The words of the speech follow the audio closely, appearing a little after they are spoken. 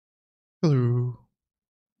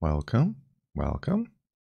Welcome, welcome.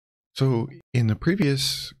 So in the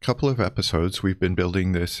previous couple of episodes, we've been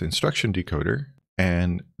building this instruction decoder,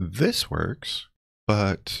 and this works,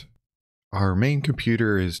 but our main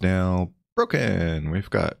computer is now broken. We've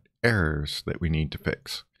got errors that we need to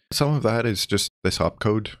fix. Some of that is just this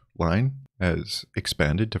opcode line has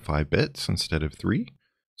expanded to 5 bits instead of 3.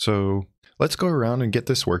 So let's go around and get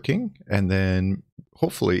this working, and then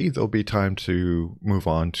hopefully there'll be time to move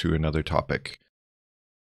on to another topic.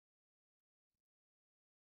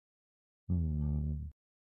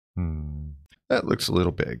 That looks a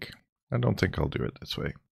little big. I don't think I'll do it this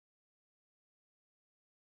way.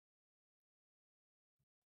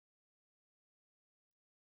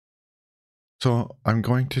 So I'm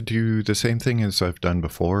going to do the same thing as I've done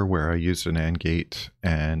before, where I used an AND gate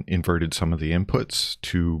and inverted some of the inputs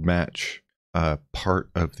to match a part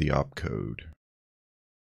of the opcode.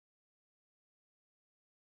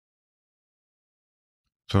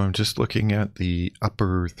 So I'm just looking at the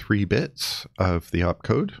upper 3 bits of the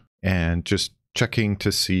opcode and just checking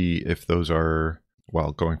to see if those are,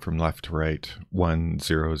 well, going from left to right, 1,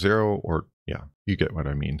 0, 0, or yeah, you get what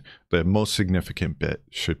I mean. The most significant bit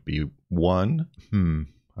should be 1.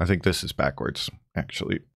 I think this is backwards,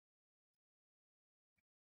 actually.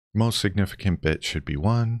 Most significant bit should be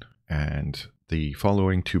 1, and the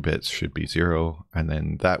following 2 bits should be 0, and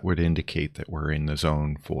then that would indicate that we're in the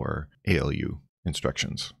zone for ALU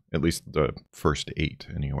instructions, at least the first 8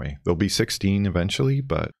 anyway. There'll be 16 eventually,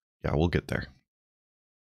 but yeah, we'll get there.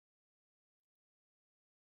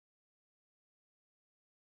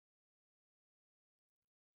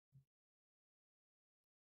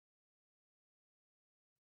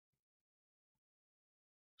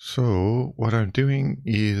 So what I'm doing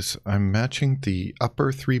is I'm matching the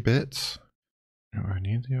upper 3 bits. Do I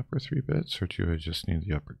need the upper 3 bits, or do I just need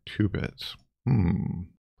the upper 2 bits?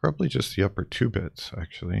 Probably just the upper 2 bits,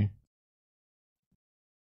 actually.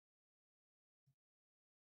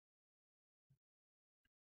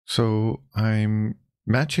 So I'm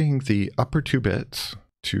matching the upper 2 bits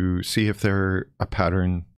to see if they're a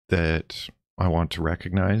pattern that I want to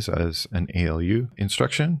recognize as an ALU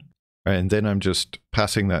instruction. And then I'm just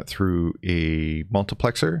passing that through a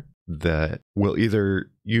multiplexer that will either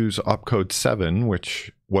use opcode 7,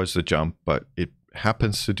 which was the jump, but it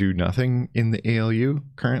happens to do nothing in the ALU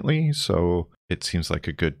currently, so it seems like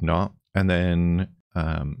a good NOP. And then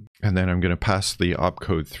I'm going to pass the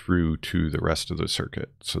opcode through to the rest of the circuit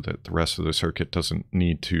so that the rest of the circuit doesn't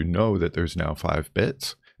need to know that there's now 5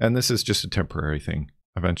 bits. And this is just a temporary thing.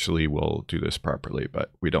 Eventually we'll do this properly,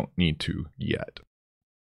 but we don't need to yet.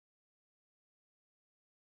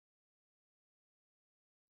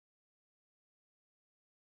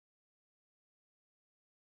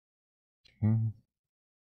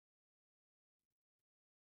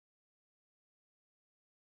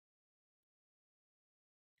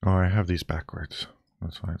 Oh, I have these backwards.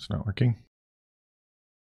 That's why it's not working.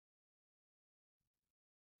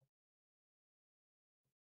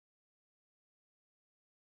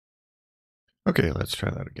 Okay, let's try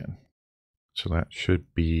that again. So that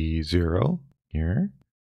should be 0 here.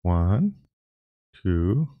 1,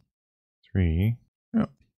 2, 3. Oh,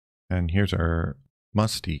 and here's our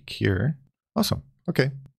musty here. Awesome.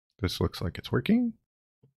 Okay, this looks like it's working.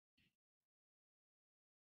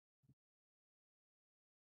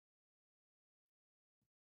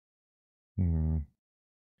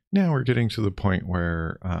 Now we're getting to the point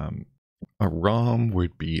where a ROM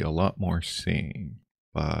would be a lot more sane,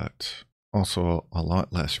 but also a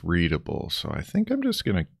lot less readable. So I think I'm just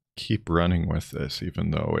going to keep running with this,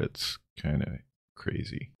 even though it's kind of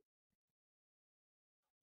crazy.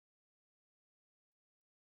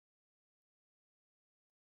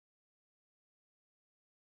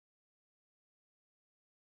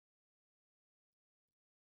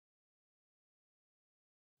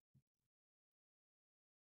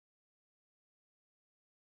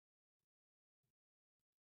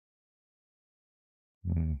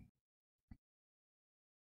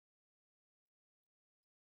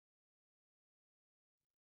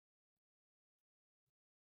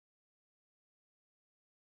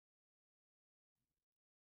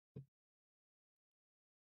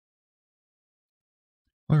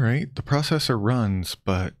 All right, the processor runs,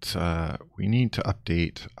 but we need to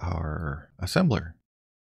update our assembler.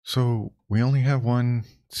 So we only have one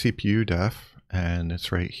CPU def, and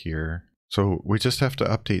it's right here. So we just have to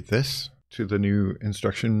update this to the new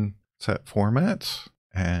instruction set formats,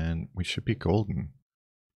 and we should be golden.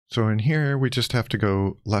 So in here, we just have to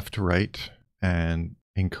go left to right and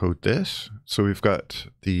encode this. So we've got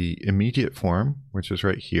the immediate form, which is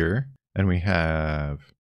right here, and we have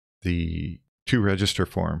the two register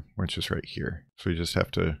form, which is right here. So we just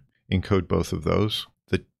have to encode both of those.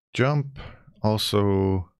 The jump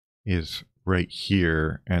also is right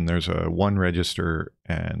here, and there's a 1 register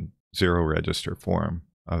and 0 register form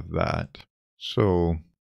of that. So,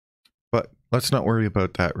 but let's not worry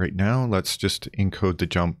about that right now. Let's just encode the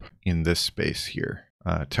jump in this space here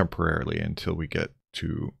temporarily until we get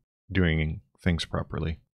to doing things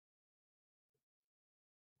properly.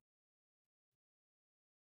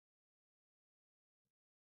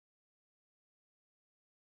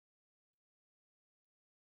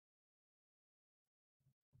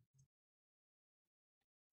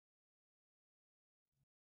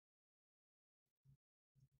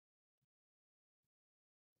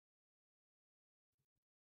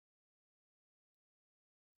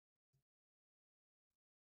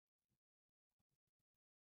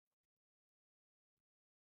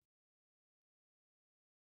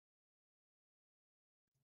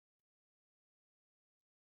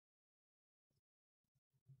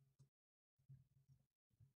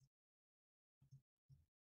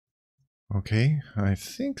 Okay, I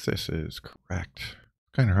think this is correct.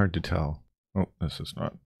 Kind of hard to tell. Oh, this is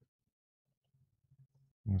not.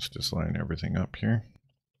 Let's just line everything up here.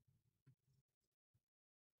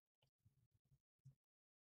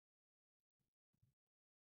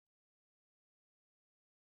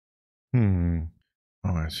 Oh,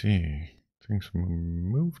 I see. Things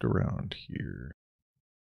moved around here.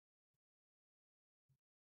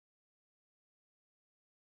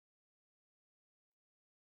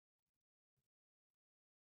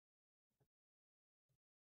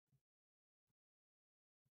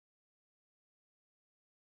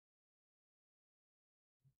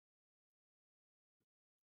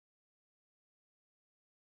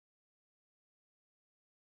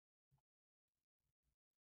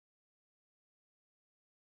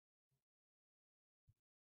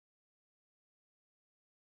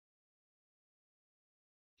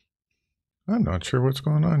 I'm not sure what's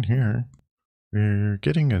going on here. We're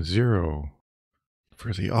getting a 0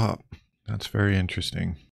 for the op. That's very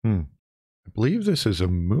interesting. I believe this is a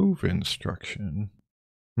move instruction.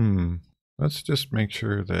 Let's just make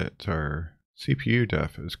sure that our CPU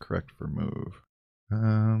def is correct for move.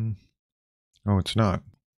 Oh, it's not.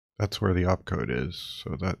 That's where the opcode is.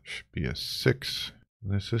 So that should be a 6.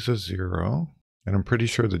 This is a 0. And I'm pretty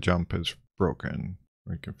sure the jump is broken.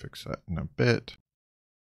 We can fix that in a bit.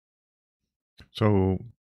 So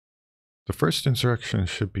the first instruction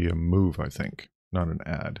should be a move, I think, not an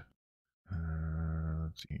add.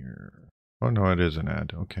 Let's see here. Oh, no, it is an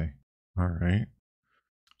add. Okay. All right.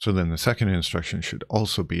 So then the second instruction should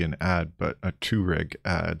also be an add, but a 2reg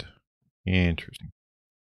add. Interesting.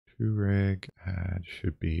 2reg add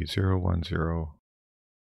should be 0, 1, 0.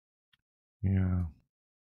 Yeah.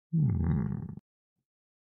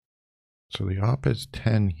 So the op is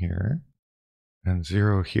 10 here and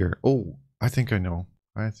 0 here. Oh, I think I know.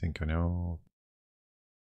 I think I know.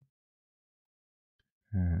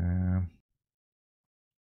 There.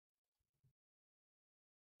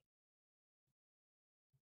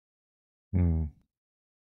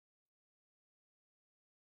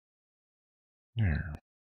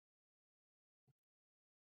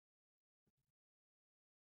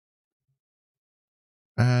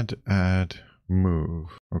 Add,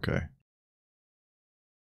 move. Okay.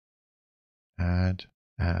 Add,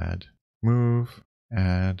 move,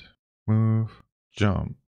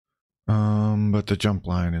 jump. But the jump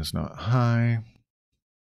line is not high.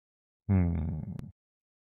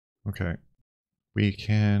 Okay. We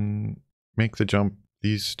can make the jump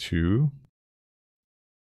these two.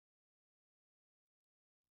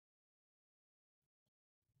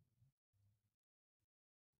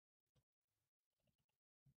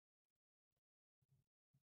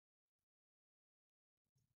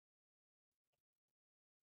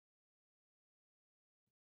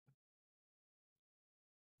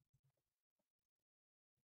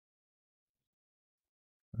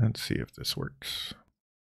 Let's see if this works.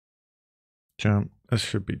 Jump. This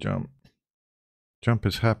should be jump. Jump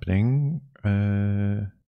is happening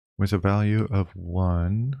with a value of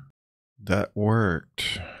 1. That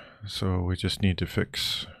worked. So we just need to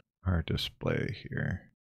fix our display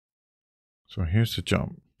here. So here's the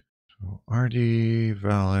jump. So RD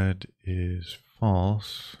valid is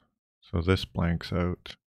false. So this blanks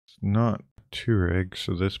out. It's not 2reg,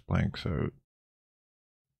 so this blanks out.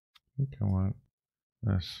 I think I want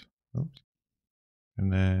this. Oops.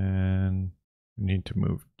 And then we need to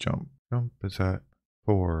move jump. Jump is at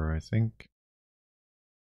 4, I think.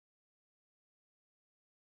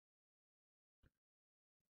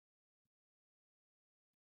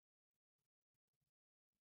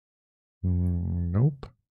 Nope.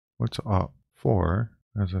 What's op 4,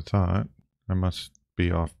 as I thought. I must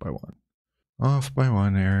be off by 1. Off by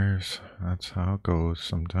 1 errors. That's how it goes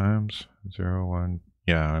sometimes. 0, 1.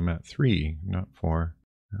 Yeah, I'm at 3, not 4.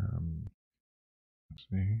 Let's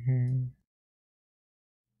see here.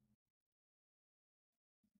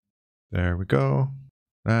 There we go.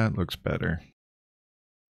 That looks better.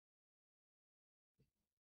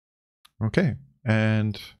 Okay,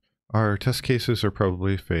 and our test cases are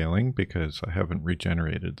probably failing because I haven't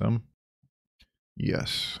regenerated them.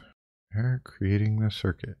 Yes. Error creating the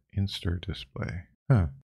circuit. Insert display. Huh.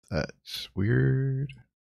 That's weird.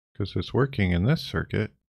 Because it's working in this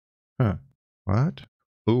circuit. Huh. What?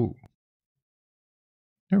 Ooh.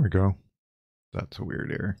 There we go. That's a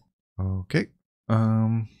weird error. Okay.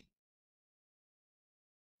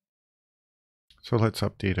 So let's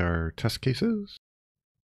update our test cases.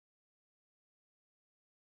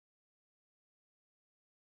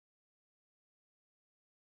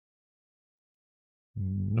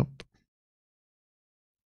 Nope.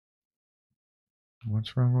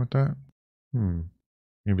 What's wrong with that?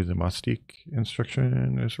 Maybe the mastic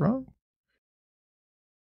instruction is wrong?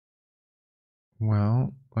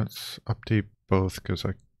 Well, let's update both because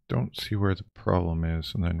I don't see where the problem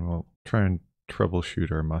is, and then we'll try and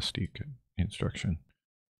troubleshoot our mastic instruction.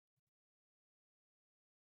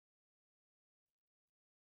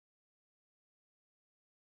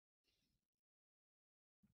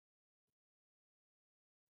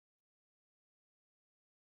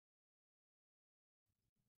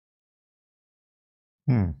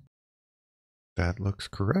 That looks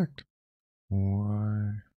correct.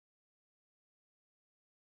 Why?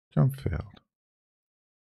 Jump failed.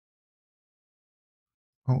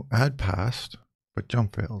 Oh, add passed, but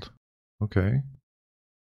jump failed. Okay.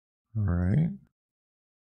 All right.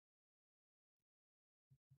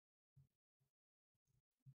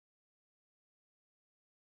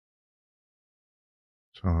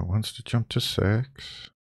 So it wants to jump to 6,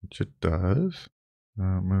 which it does. It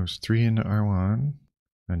moves 3 into R1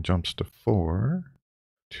 and jumps to 4.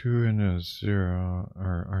 2 into 0,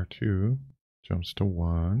 or R2 jumps to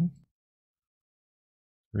 1.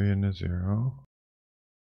 3 into 0.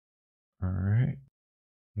 All right.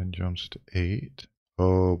 Then jumps to 8.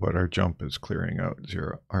 Oh, but our jump is clearing out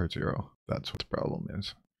R0. That's what the problem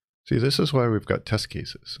is. See, this is why we've got test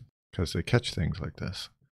cases, because they catch things like this.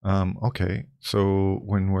 Okay, so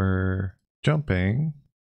when we're jumping,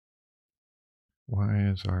 why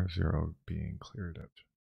is R0 being cleared out?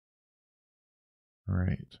 All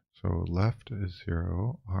right, so left is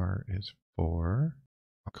 0, R is 4,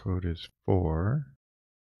 code is 4.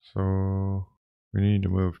 So we need to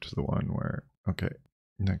move to the one where, okay,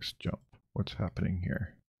 next jump. What's happening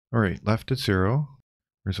here? All right, left is 0,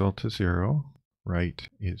 result is 0, right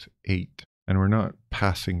is 8, and we're not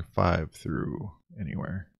passing 5 through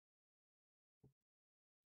anywhere.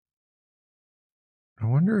 I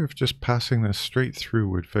wonder if just passing this straight through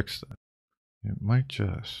would fix that. It might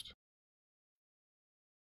just.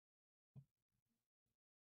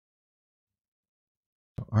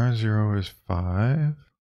 R0 is 5,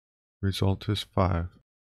 result is 5.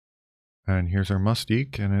 And here's our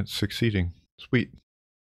mastic, and it's succeeding. Sweet.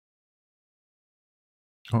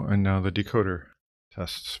 Oh, and now the decoder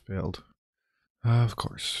tests failed. Of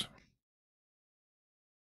course.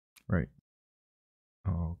 Right.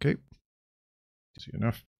 Okay. Easy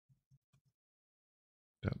enough.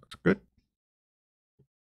 That looks good.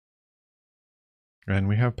 And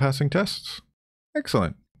we have passing tests.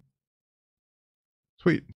 Excellent.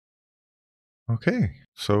 Sweet. Okay,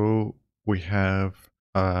 so we have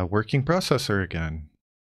a working processor again.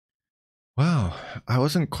 Wow, I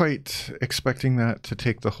wasn't quite expecting that to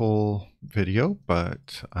take the whole video,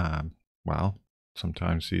 but well,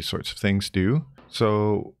 sometimes these sorts of things do.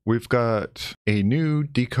 So we've got a new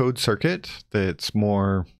decode circuit that's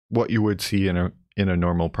more what you would see in a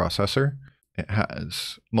normal processor. It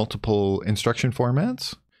has multiple instruction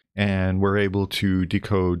formats, and we're able to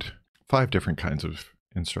decode 5 different kinds of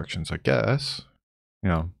instructions, I guess, you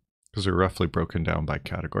know, because they're roughly broken down by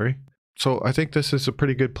category. So I think this is a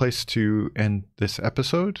pretty good place to end this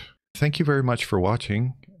episode. Thank you very much for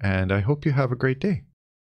watching, and I hope you have a great day.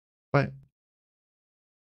 Bye.